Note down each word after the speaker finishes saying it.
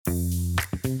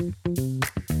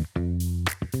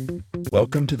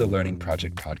Welcome to the Learning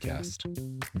Project podcast.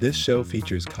 This show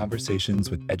features conversations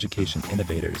with education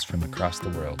innovators from across the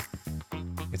world.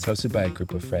 It's hosted by a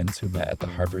group of friends who met at the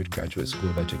Harvard Graduate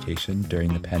School of Education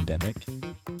during the pandemic,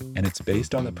 and it's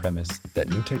based on the premise that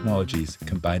new technologies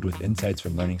combined with insights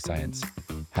from learning science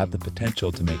have the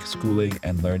potential to make schooling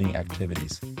and learning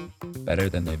activities better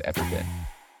than they've ever been.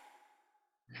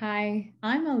 Hi,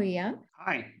 I'm Aliyah.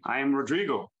 Hi, I am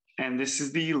Rodrigo, and this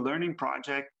is the Learning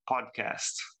Project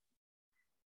podcast.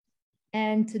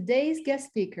 And today's guest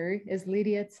speaker is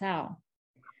Lydia Cao.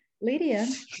 Lydia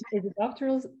is a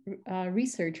doctoral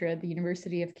researcher at the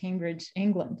University of Cambridge,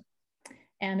 England,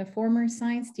 and a former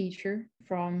science teacher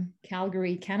from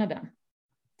Calgary, Canada.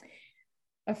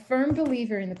 A firm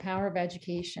believer in the power of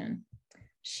education,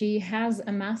 she has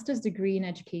a master's degree in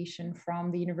education from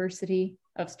the University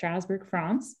of Strasbourg,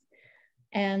 France,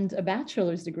 and a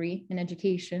bachelor's degree in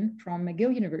education from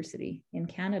McGill University in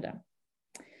Canada.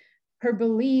 Her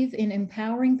belief in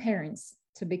empowering parents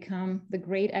to become the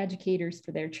great educators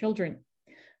for their children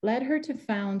led her to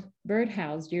found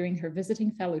Birdhouse during her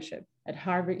visiting fellowship at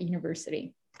Harvard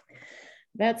University.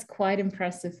 That's quite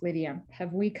impressive, Lydia.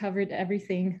 Have we covered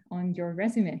everything on your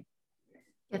resume?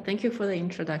 Yeah, thank you for the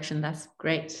introduction. That's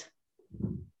great.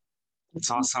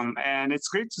 It's awesome. And it's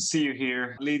great to see you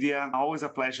here, Lydia. Always a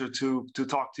pleasure to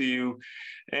talk to you.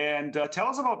 And tell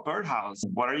us about Birdhouse.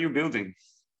 What are you building?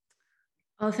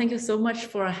 Well, thank you so much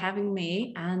for having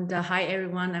me. And hi,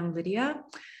 everyone. I'm Lydia.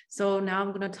 So now I'm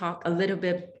going to talk a little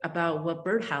bit about what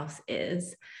Birdhouse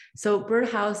is. So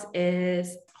Birdhouse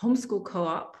is homeschool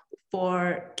co-op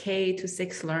for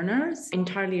K-6 learners,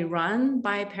 entirely run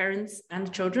by parents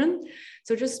and children.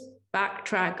 So just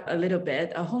backtrack a little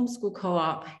bit. A homeschool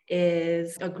co-op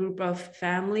is a group of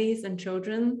families and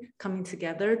children coming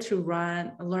together to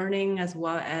run learning as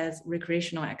well as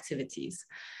recreational activities.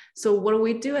 So what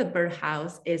we do at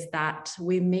Birdhouse is that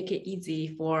we make it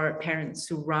easy for parents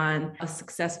to run a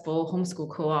successful homeschool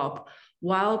co-op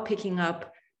while picking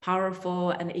up powerful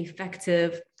and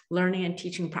effective learning and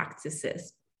teaching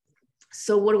practices.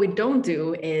 So what we don't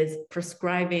do is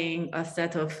prescribing a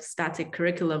set of static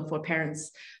curriculum for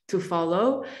parents to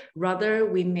follow. Rather,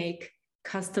 we make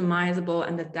customizable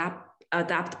and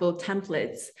adaptable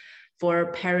templates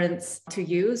for parents to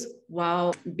use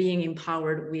while being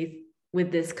empowered with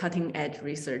this cutting edge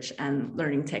research and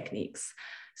learning techniques.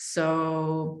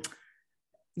 So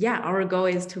yeah, our goal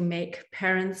is to make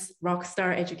parents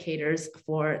rockstar educators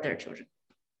for their children.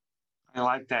 I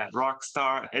like that,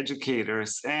 rockstar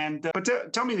educators. And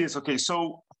but tell me this, okay,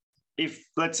 so if,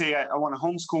 let's say, I want to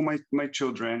homeschool my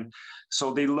children,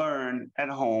 so they learn at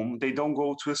home, they don't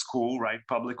go to a school, right,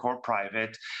 public or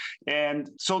private. And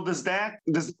so does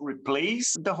it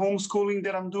replace the homeschooling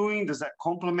that I'm doing? Does that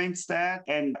complement that?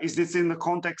 And is this in the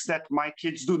context that my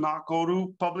kids do not go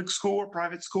to public school or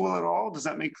private school at all? Does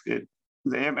that make it,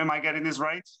 am I getting this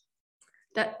right?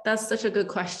 That's such a good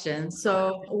question.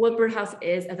 So what Birdhouse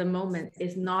is at the moment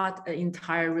is not an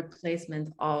entire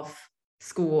replacement of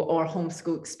school or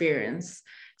homeschool experience.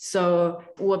 So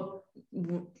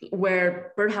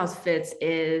where Birdhouse fits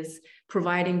is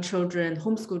providing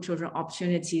homeschool children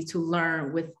opportunity to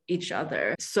learn with each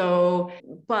other. So,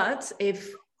 but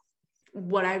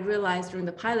what I realized during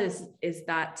the pilot is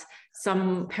that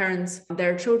some parents,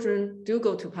 their children do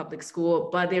go to public school,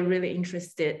 but they're really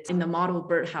interested in the model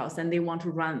Birdhouse and they want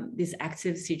to run this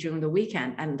activity during the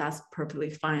weekend, and that's perfectly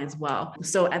fine as well.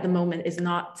 So at the moment, it's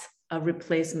not a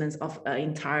replacement of an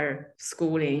entire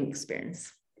schooling experience.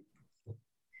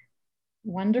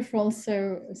 Wonderful.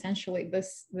 So essentially,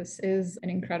 this is an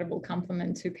incredible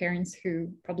compliment to parents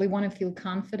who probably want to feel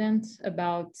confident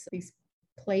about these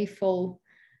playful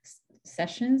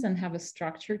sessions and have a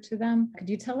structure to them. Could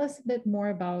you tell us a bit more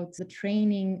about the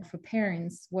training for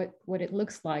parents, what it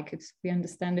looks like, if we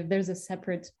understand if there's a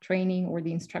separate training or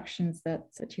the instructions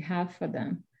that you have for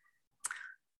them?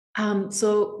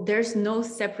 So there's no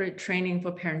separate training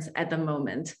for parents at the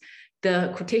moment.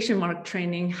 The quotation mark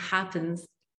training happens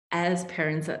as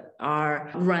parents are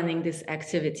running these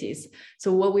activities.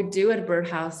 So what we do at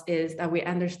Birdhouse is that we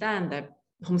understand that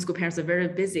homeschool parents are very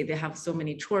busy. They have so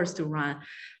many chores to run.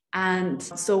 And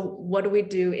so what we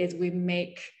do is we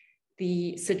make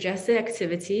the suggested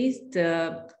activities,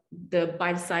 the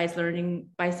bite-sized learning,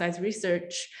 bite-sized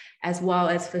research, as well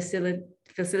as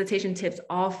facilitation tips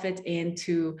all fit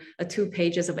into 2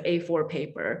 pages of A4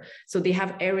 paper. So they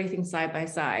have everything side by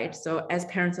side. So as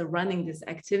parents are running these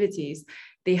activities,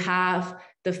 they have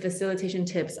the facilitation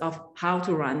tips of how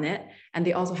to run it. And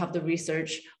they also have the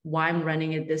research why I'm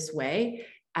running it this way.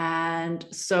 And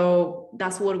so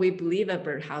that's what we believe at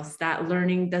Birdhouse, that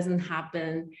learning doesn't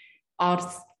happen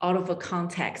out of a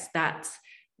context, that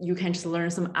you can just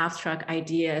learn some abstract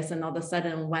ideas, and all of a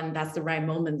sudden, when that's the right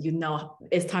moment, you know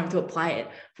it's time to apply it.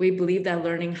 We believe that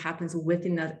learning happens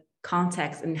within a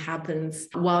context and happens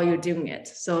while you're doing it.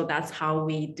 So that's how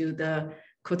we do the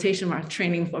quotation mark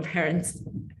training for parents.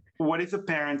 What if the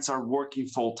parents are working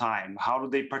full time? How do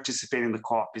they participate in the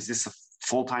co-op? Is this a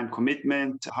full-time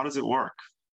commitment? How does it work?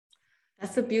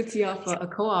 That's the beauty of a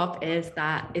co-op, is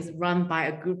that it's run by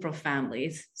a group of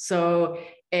families. So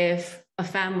if a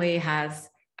family has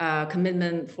a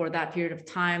commitment for that period of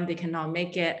time, they cannot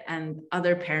make it, and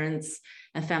other parents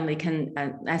and family can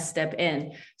step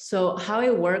in. So how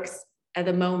it works at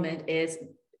the moment is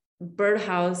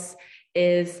Birdhouse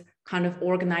is kind of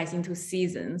organized into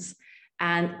seasons,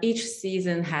 and each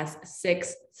season has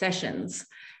 6 sessions.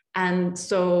 And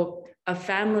so a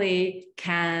family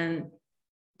can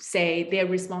say they're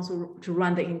responsible to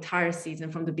run the entire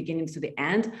season from the beginning to the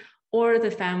end, or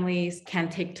the families can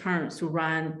take turns to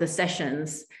run the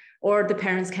sessions, or the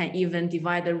parents can even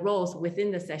divide the roles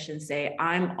within the session, say,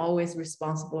 I'm always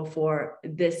responsible for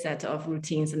this set of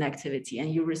routines and activity,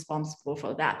 and you're responsible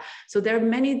for that. So there are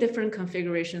many different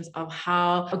configurations of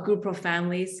how a group of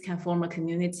families can form a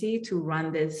community to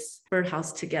run this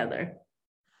Birdhouse together.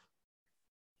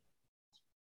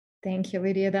 Thank you,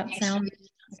 Lydia. That sounds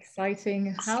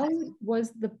exciting. How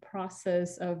was the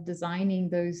process of designing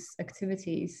those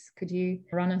activities? Could you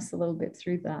run us a little bit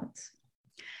through that?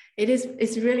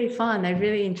 It's really fun. I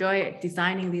really enjoy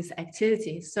designing these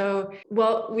activities. So,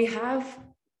 well, we have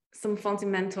some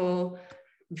fundamental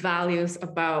values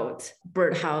about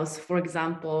Birdhouse. For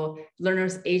example,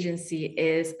 learners' agency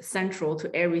is central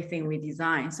to everything we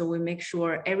design. So we make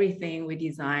sure everything we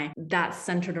design that's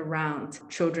centered around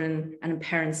children and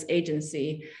parents'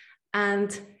 agency.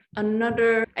 And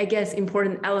another, I guess,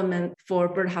 important element for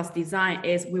Birdhouse design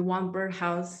is we want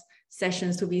Birdhouse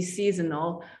sessions to be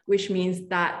seasonal, which means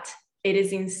that it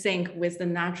is in sync with the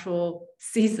natural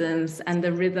seasons and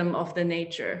the rhythm of the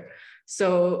nature.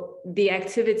 So the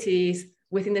activities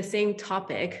within the same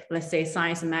topic, let's say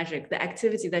science and magic, the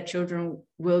activity that children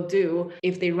will do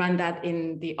if they run that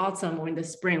in the autumn or in the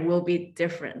spring will be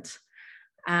different.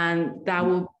 And that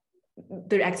will,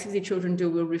 the activity children do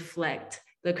will reflect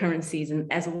the current season,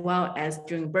 as well as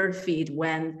during bird feed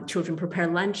when children prepare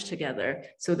lunch together.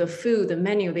 So the food, the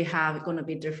menu they have is going to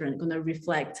be different, going to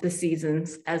reflect the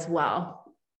seasons as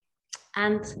well.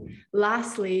 And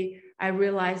lastly, I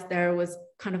realized there was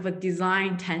kind of a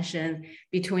design tension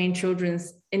between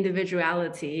children's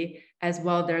individuality as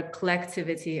well their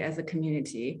collectivity as a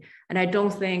community. And I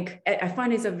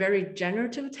find it's a very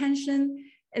generative tension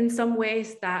in some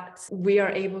ways, that we are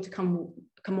able to come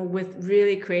up with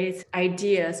really creative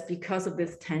ideas because of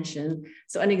this tension.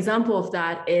 So an example of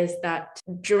that is that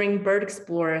during Bird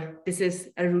Explore, this is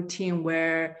a routine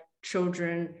where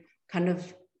children kind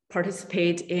of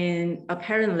participate in a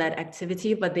parent-led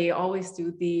activity, but they always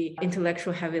do the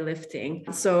intellectual heavy lifting.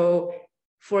 So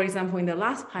for example, in the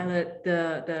last pilot,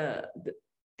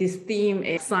 this theme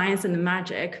is science and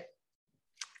magic.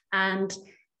 And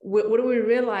what we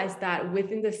realized that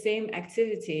within the same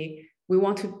activity, we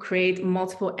want to create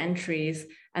multiple entries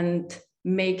and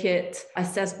make it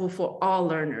accessible for all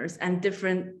learners, and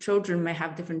different children may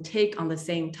have different take on the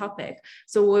same topic.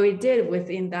 So what we did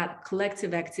within that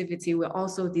collective activity, we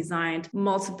also designed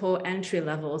multiple entry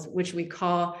levels, which we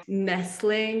call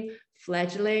nestling,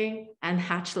 fledgling, and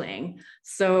hatchling.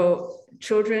 So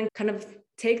children kind of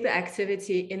take the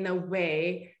activity in a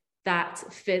way that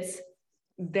fits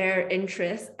their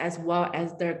interests as well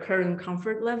as their current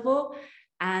comfort level,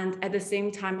 and at the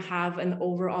same time have an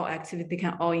overall activity they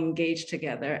can all engage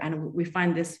together. And we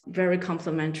find this very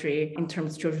complementary in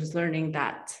terms of children's learning,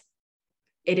 that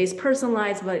it is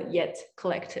personalized but yet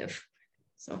collective.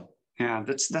 So yeah,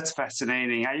 that's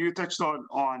fascinating. You touched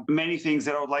on many things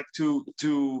that I would like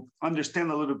to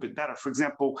understand a little bit better. For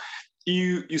example,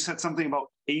 you said something about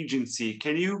agency.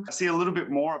 Can you say a little bit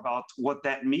more about what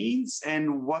that means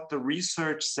and what the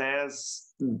research says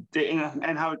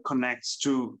and how it connects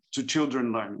to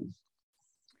children learning?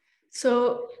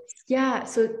 So yeah,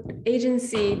 so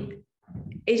agency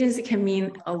can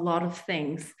mean a lot of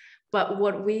things, but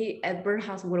what we at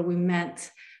Birdhouse, what we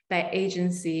meant by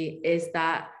agency is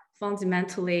that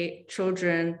fundamentally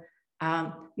children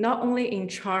not only in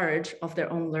charge of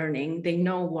their own learning, they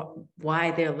know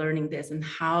why they're learning this and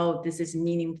how this is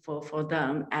meaningful for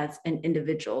them as an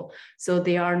individual. So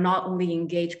they are not only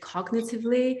engaged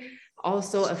cognitively,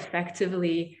 also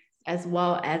effectively, as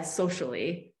well as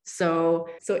socially. So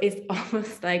it's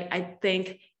almost like, I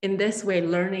think in this way,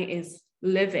 learning is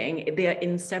living, they are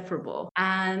inseparable.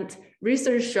 And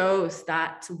research shows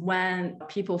that when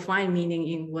people find meaning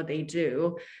in what they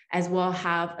do, as well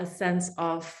have a sense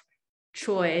of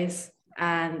choice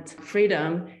and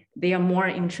freedom, they are more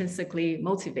intrinsically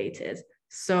motivated.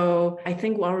 So I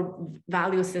think our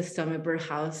value system at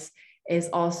Birdhouse is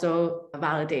also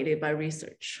validated by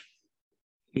research.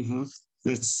 Mm-hmm.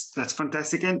 That's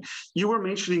fantastic. And you were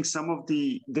mentioning some of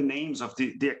the names of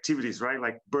the activities, right?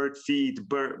 Like bird feed,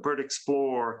 bird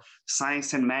explore,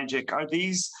 science and magic. Are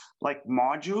these like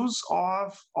modules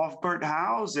of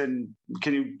Birdhouse? And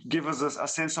can you give us a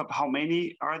sense of how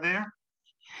many are there?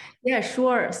 Yeah,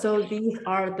 sure. So these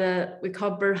are we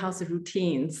call Birdhouse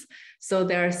routines. So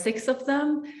there are 6 of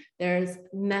them. There's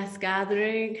nest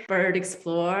gathering, bird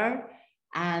explore,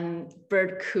 and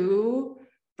bird coo,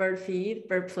 bird feed,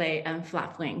 bird play, and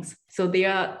flap wings. So they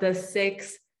are the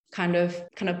 6 kind of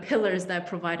pillars that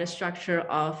provide a structure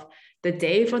of the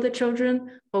day for the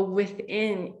children. But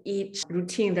within each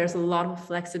routine, there's a lot of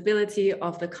flexibility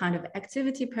of the kind of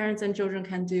activity parents and children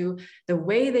can do, the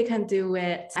way they can do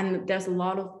it. And there's a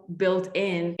lot of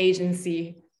built-in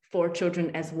agency for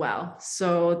children as well.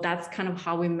 So that's kind of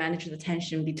how we manage the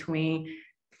tension between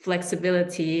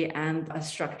flexibility and a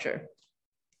structure.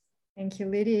 Thank you,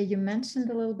 Lydia. You mentioned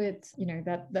a little bit,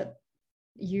 that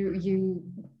you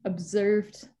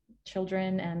observed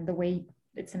children, and the way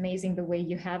it's amazing the way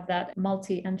you have that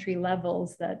multi-entry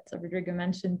levels that Rodrigo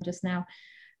mentioned just now.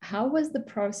 How was the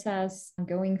process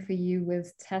going for you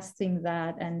with testing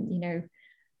that and,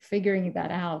 figuring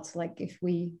that out? Like if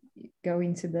we go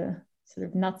into the sort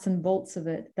of nuts and bolts of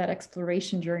it, that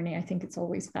exploration journey, I think it's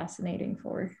always fascinating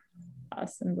for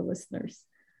us and the listeners.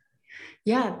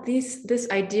 Yeah, this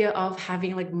idea of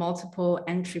having like multiple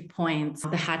entry points,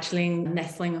 the hatchling,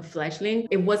 nestling, and fledgling,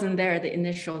 it wasn't there at the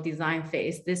initial design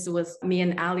phase. This was me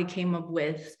and Ali came up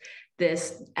with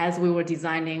this as we were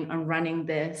designing and running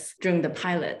this during the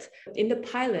pilot. In the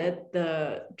pilot,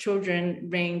 the children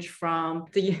range from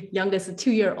the youngest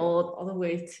 2-year-old all the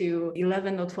way to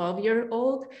 11 or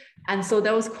 12-year-old. And so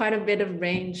there was quite a bit of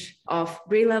range of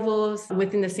grade levels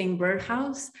within the same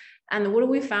birdhouse. And what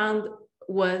we found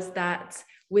was that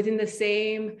within the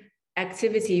same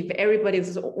activity, if everybody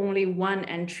is only one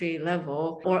entry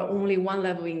level or only one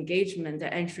level engagement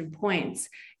at entry points,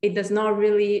 it does not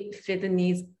really fit the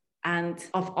needs and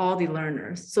of all the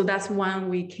learners. So that's when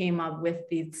we came up with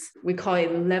these, we call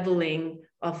it leveling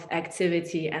of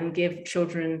activity, and give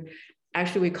children,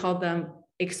 actually we call them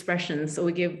expressions. So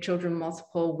we give children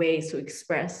multiple ways to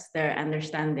express their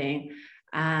understanding.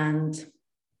 And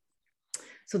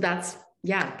so that's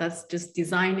just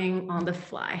designing on the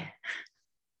fly.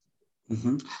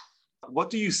 Mm-hmm.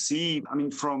 What do you see,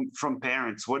 from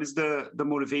parents? What is the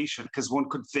motivation? Because one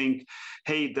could think,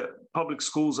 hey, the public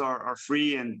schools are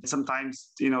free and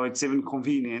sometimes, it's even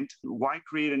convenient. Why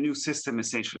create a new system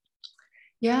essentially?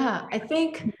 Yeah, I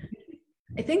think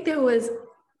there was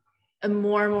a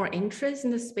more and more interest in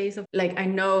the space of, like, I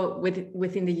know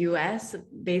within the US,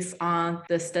 based on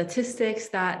the statistics,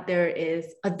 that there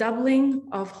is a doubling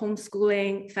of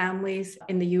homeschooling families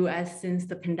in the US since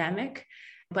the pandemic.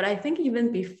 But I think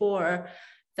even before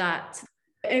that,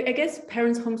 I guess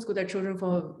parents homeschool their children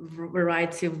for a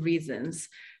variety of reasons.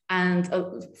 And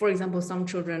for example, some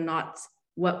children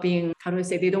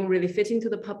they don't really fit into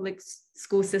the public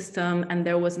school system, and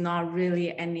there was not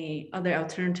really any other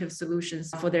alternative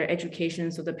solutions for their education,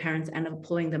 so the parents end up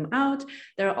pulling them out.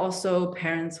 There are also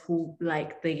parents who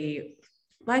like the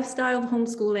lifestyle of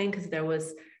homeschooling because there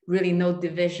was really no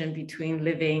division between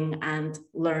living and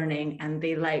learning, and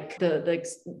they like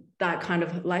that kind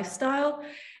of lifestyle.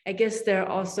 I guess there are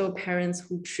also parents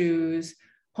who choose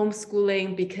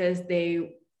homeschooling because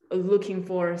they looking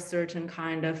for a certain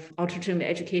kind of alternative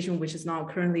education which is not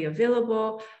currently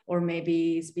available, or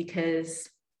maybe it's because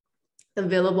the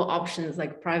available options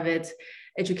like private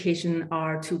education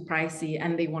are too pricey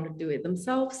and they want to do it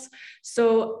themselves.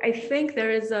 So I think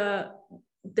there's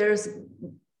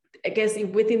I guess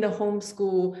within the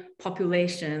homeschool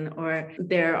population,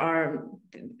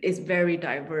 is very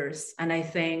diverse, and I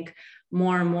think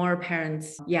more and more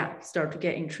parents start to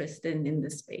get interested in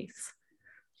this space.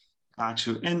 Got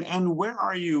you. And where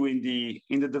are you in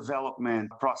the development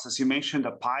process? You mentioned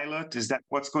a pilot. Is that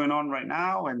what's going on right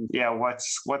now? And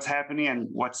what's happening and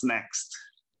what's next?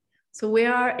 So we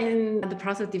are in the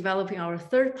process of developing our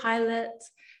 3rd pilot.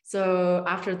 So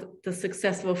after the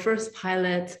successful first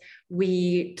pilot,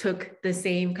 we took the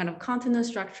same kind of content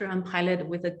structure and pilot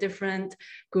with a different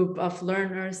group of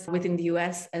learners within the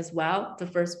US as well. The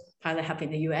first pilot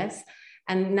happened in the US.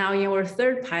 And now in our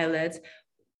 3rd pilot,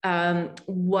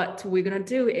 what we're going to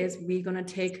do is we're going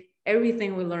to take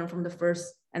everything we learned from the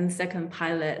first and second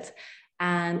pilot,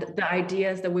 and the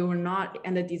ideas that we were not,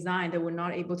 and the design that we're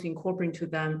not able to incorporate to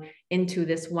them into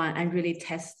this one and really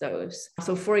test those.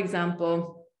 So for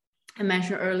example, I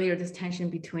mentioned earlier this tension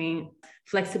between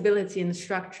flexibility and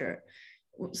structure.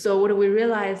 So what we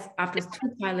realized after 2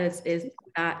 pilots is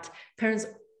that parents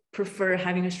prefer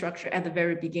having a structure at the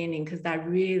very beginning, because that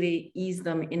really eases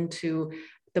them into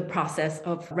the process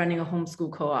of running a homeschool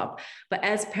co-op. But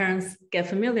as parents get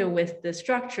familiar with the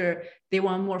structure, they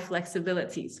want more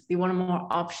flexibilities, they want more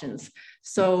options.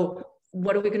 So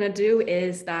what we're going to do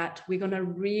is that we're going to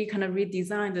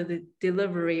redesign the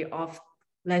delivery of,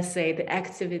 let's say, the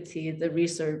activity, the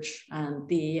research, and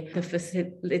the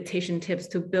facilitation tips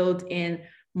to build in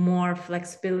more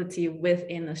flexibility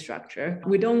within the structure.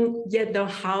 We don't yet know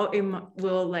how it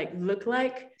will look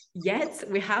like yet.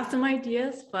 We have some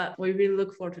ideas, but we really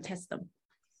look forward to test them.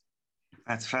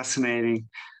 That's fascinating.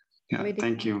 Yeah,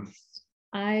 thank you.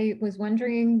 I was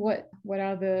wondering what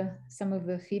are some of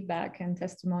the feedback and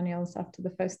testimonials after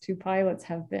the first 2 pilots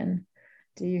have been.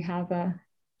 Do you have a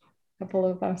couple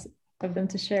of them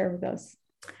to share with us?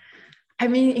 I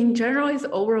mean, in general, it's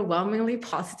overwhelmingly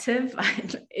positive.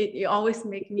 It always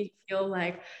makes me feel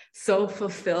like so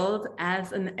fulfilled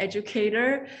as an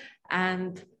educator.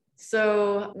 And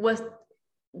so with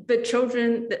the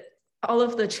children, all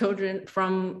of the children,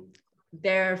 from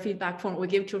their feedback form, we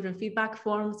give children feedback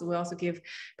forms. We also give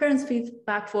parents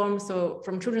feedback forms. So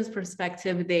from children's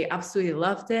perspective, they absolutely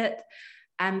loved it.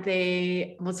 And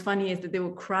what's funny is that they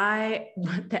will cry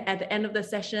at the end of the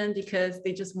session because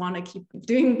they just want to keep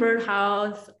doing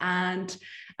Birdhouse. And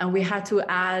we had to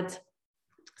add,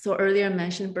 so earlier I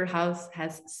mentioned Birdhouse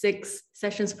has 6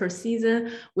 sessions per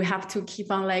season. We have to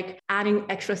keep on adding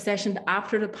extra sessions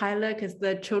after the pilot because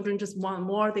the children just want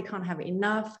more. They can't have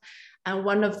enough. And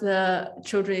one of the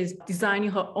children is designing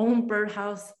her own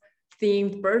Birdhouse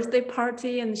themed birthday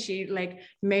party, and she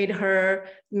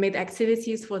made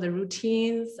activities for the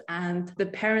routines, and the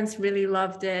parents really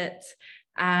loved it,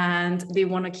 and they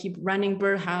want to keep running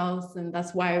Birdhouse, and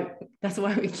that's why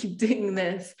we keep doing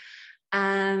this.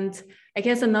 And I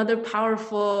guess another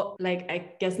powerful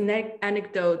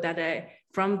anecdote that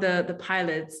from the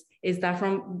pilots is that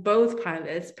from both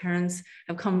pilots, parents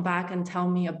have come back and tell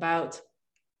me about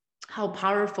how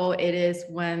powerful it is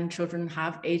when children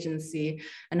have agency,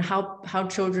 and how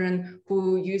children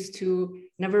who used to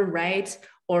never write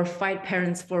or fight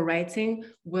parents for writing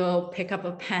will pick up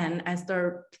a pen and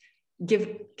start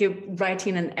give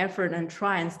writing an effort and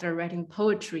try and start writing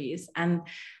poetries. And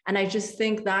I just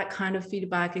think that kind of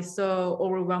feedback is so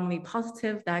overwhelmingly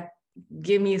positive that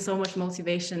give me so much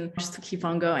motivation just to keep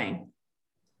on going.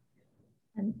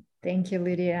 And thank you,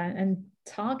 Lydia. And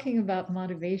talking about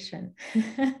motivation,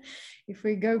 if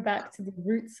we go back to the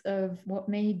roots of what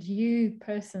made you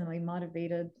personally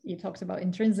motivated, you talked about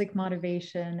intrinsic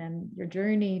motivation and your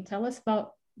journey. Tell us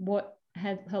about what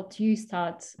had helped you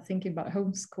start thinking about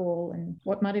homeschool and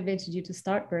what motivated you to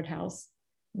start Birdhouse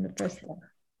in the first place.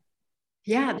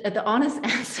 Yeah, the honest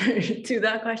answer to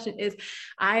that question is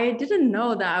I didn't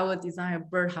know that I would design a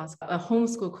Birdhouse, a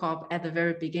homeschool co-op at the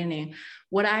very beginning.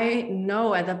 What I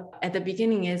know at the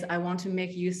beginning is I want to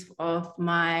make use of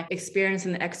my experience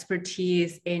and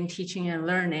expertise in teaching and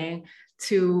learning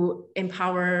to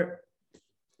empower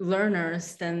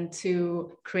learners and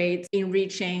to create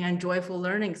enriching and joyful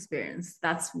learning experience.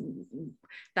 That's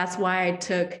why I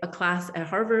took a class at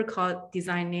Harvard called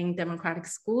Designing Democratic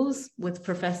Schools with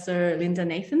Professor Linda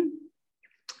Nathan.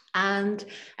 And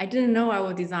I didn't know I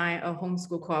would design a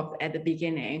homeschool co-op at the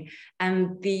beginning.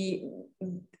 And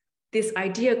this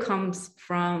idea comes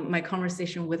from my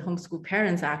conversation with homeschool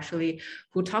parents, actually,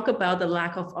 who talk about the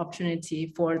lack of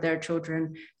opportunity for their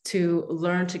children to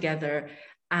learn together.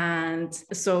 And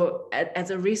so as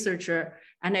a researcher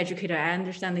and educator, I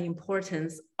understand the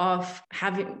importance of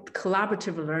having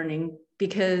collaborative learning,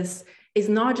 because it's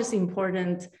not just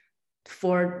important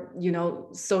for,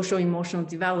 social emotional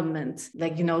development,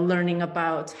 learning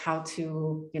about how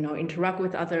to, interact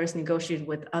with others, negotiate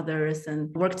with others,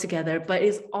 and work together, but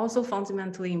it's also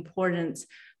fundamentally important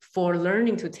for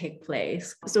learning to take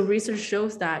place. So research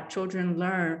shows that children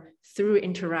learn through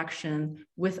interaction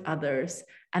with others,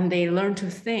 and they learn to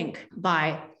think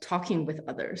by talking with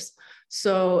others.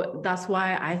 So that's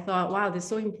why I thought, wow, this is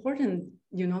so important,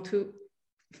 to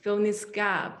fill in this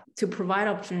gap, to provide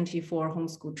opportunity for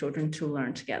homeschool children to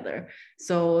learn together.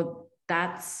 So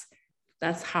that's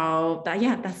how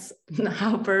Birdhouse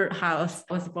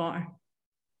was born.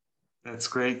 That's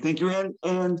great. Thank you.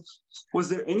 And was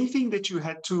there anything that you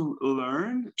had to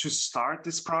learn to start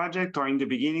this project, or in the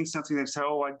beginning, something that said,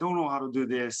 oh, I don't know how to do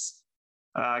this?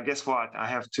 Guess what? I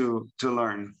have to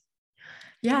learn.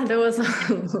 Yeah, there was a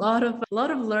lot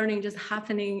of learning just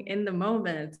happening in the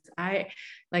moment. I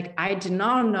did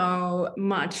not know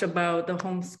much about the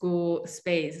homeschool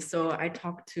space. So I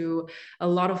talked to a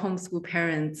lot of homeschool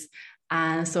parents.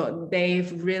 And so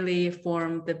they've really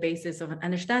formed the basis of an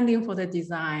understanding for the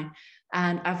design.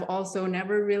 And I've also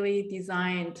never really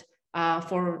designed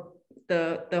for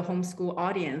the homeschool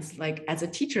audience. Like as a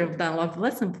teacher, I've done a lot of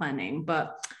lesson planning,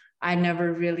 but I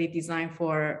never really designed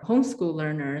for homeschool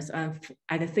learners. And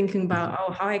I'm thinking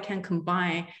about how I can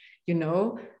combine,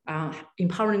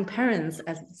 empowering parents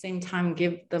at the same time,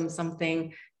 give them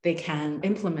something they can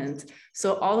implement.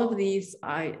 So all of these,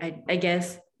 I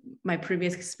guess my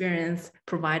previous experience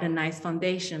provide a nice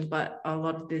foundation, but a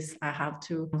lot of this I have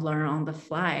to learn on the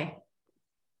fly.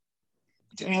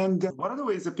 And what are the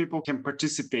ways that people can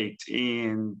participate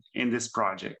in this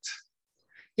project?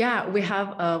 Yeah, we have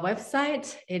a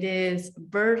website. It is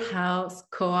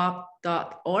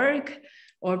birdhousecoop.org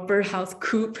or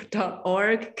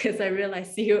birdhousecoop.org, because I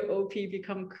realized COOP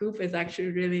become coop is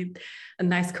actually really a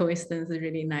nice coincidence. It's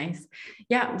really nice.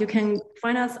 Yeah, you can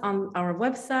find us on our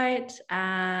website,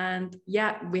 and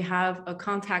yeah, we have a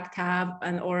contact tab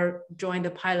or join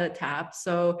the pilot tab.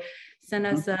 So send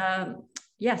us a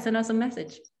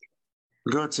message.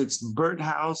 Good. So it's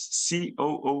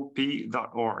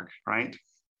birdhousecoop.org, right?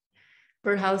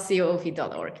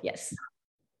 birdhousecoop.org. Yes.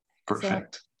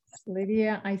 Perfect. So,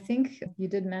 Lydia, I think you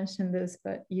did mention this,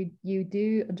 but you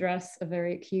do address a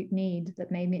very acute need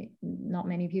that maybe not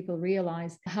many people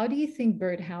realize. How do you think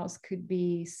Birdhouse could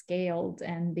be scaled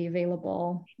and be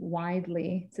available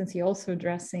widely, since you're also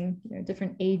addressing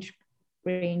different age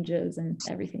ranges and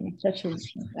everything? Such an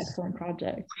excellent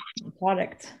product.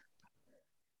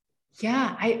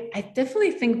 Yeah, I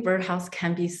definitely think Birdhouse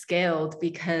can be scaled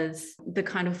because the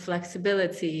kind of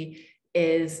flexibility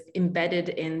is embedded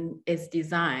in its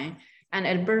design. And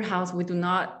at Birdhouse, we do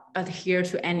not adhere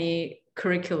to any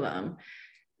curriculum.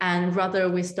 And rather,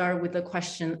 we start with the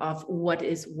question of what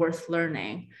is worth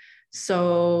learning.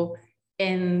 So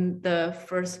in the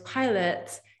first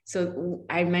pilot, so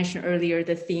I mentioned earlier,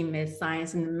 the theme is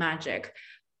science and magic.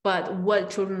 But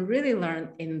what children really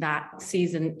learn in that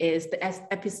season is the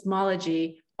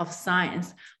epistemology of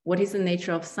science. What is the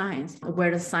nature of science? Where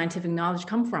does scientific knowledge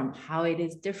come from? How it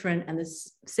is different and the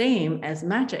same as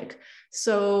magic.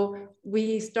 So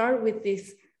we start with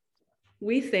this,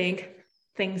 we think,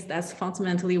 things that's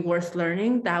fundamentally worth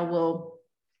learning that will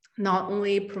not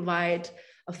only provide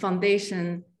a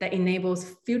foundation that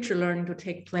enables future learning to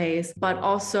take place, but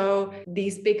also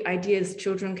these big ideas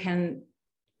children can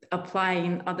apply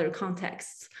in other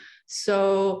contexts.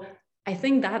 So I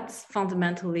think that's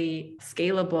fundamentally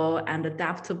scalable and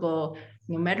adaptable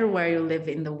no matter where you live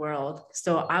in the world.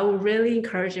 So I would really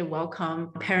encourage and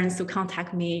welcome parents to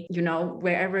contact me,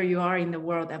 wherever you are in the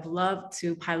world. I'd love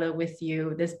to pilot with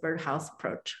you this Birdhouse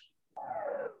approach.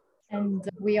 And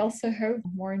we also hope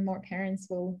more and more parents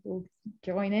will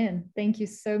join in. Thank you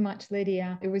so much,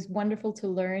 Lydia. It was wonderful to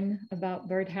learn about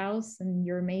Birdhouse and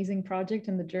your amazing project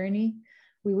and the journey.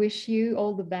 We wish you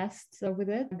all the best with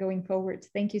it going forward.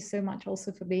 Thank you so much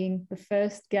also for being the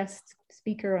first guest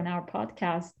speaker on our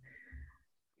podcast.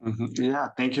 Yeah,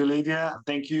 thank you, Lydia.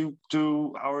 Thank you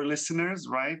to our listeners,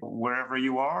 right, wherever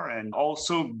you are. And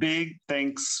also big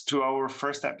thanks to our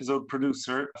first episode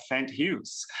producer, Fent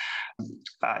Hughes.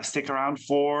 Stick around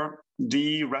for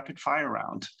the rapid fire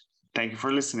round. Thank you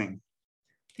for listening.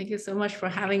 Thank you so much for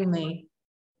having me.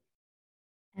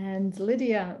 And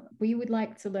Lydia, we would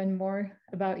like to learn more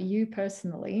about you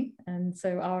personally. And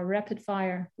so our rapid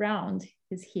fire round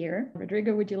is here.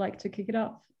 Rodrigo, would you like to kick it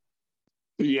off?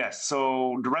 Yes.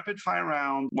 So the rapid fire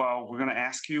round, well, we're going to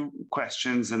ask you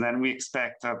questions and then we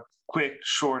expect a quick,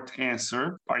 short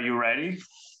answer. Are you ready?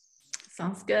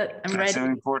 Sounds good. I'm ready. That's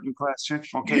an important question.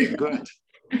 Okay, good.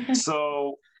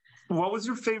 So what was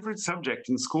your favorite subject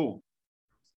in school?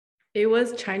 It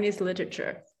was Chinese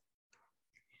literature.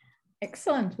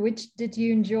 Excellent. Which did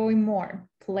you enjoy more,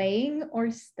 playing or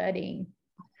studying?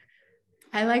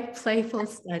 I like playful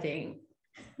studying,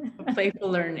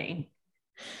 playful learning.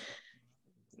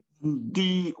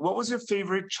 What was your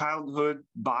favorite childhood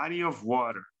body of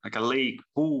water? Like a lake,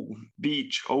 pool,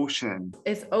 beach, ocean?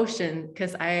 It's ocean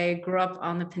because I grew up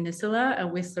on the peninsula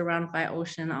and we're surrounded by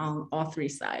ocean on all three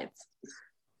sides.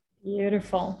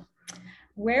 Beautiful.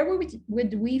 Where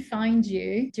would we find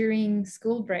you during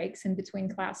school breaks in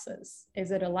between classes?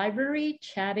 Is it a library,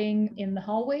 chatting in the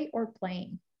hallway, or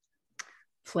playing?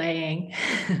 Playing.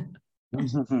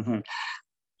 And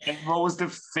what was the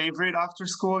favorite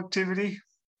after-school activity?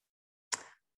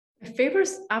 My favorite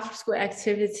after-school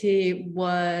activity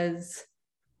was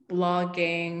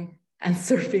blogging and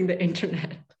surfing the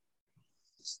internet.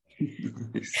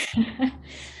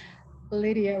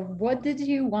 Lydia, what did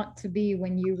you want to be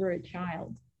when you were a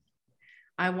child?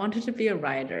 I wanted to be a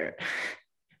writer.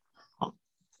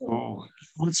 Oh,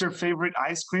 what's your favorite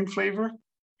ice cream flavor?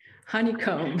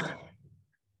 Honeycomb.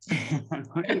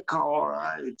 All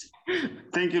right.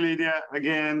 Thank you, Lydia,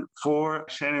 again for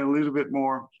sharing a little bit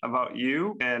more about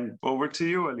you. And over to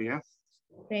you, Alia.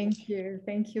 Thank you.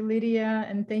 Thank you, Lydia.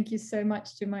 And thank you so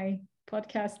much to my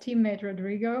podcast teammate,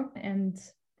 Rodrigo. And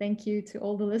thank you to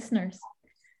all the listeners.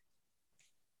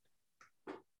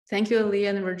 Thank you, Alia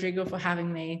and Rodrigo, for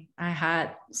having me. I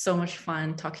had so much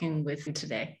fun talking with you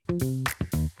today.